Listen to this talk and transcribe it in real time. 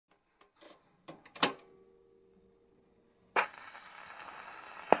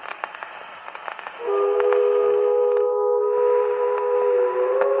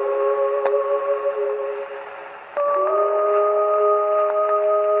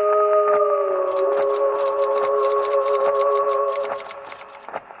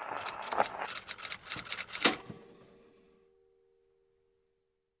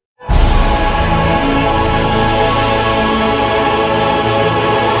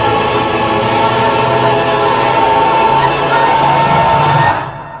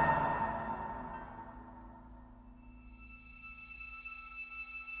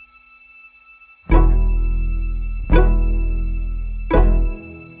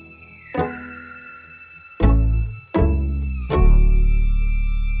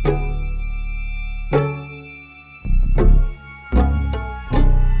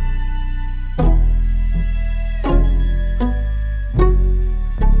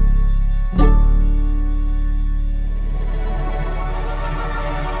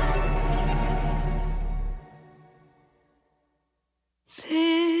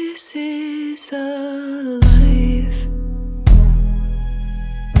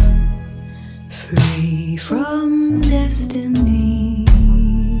free from destiny.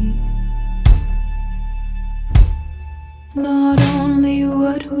 Not only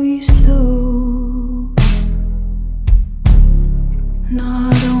what we sow,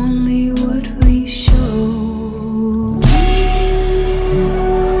 not only what we show.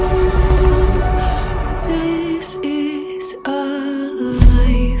 This is a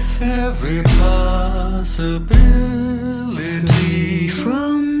life, every possibility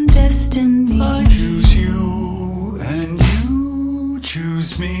from destiny. I choose you and you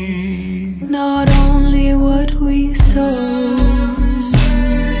choose me. Not only what we sow,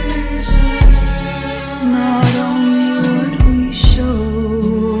 not only what we show.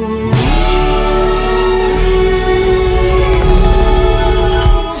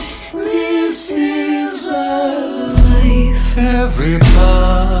 This is a life, every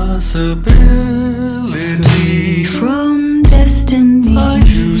possibility from destiny. I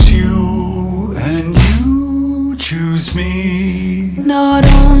choose you and you choose me. Not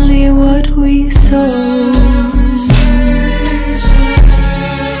only what we sow,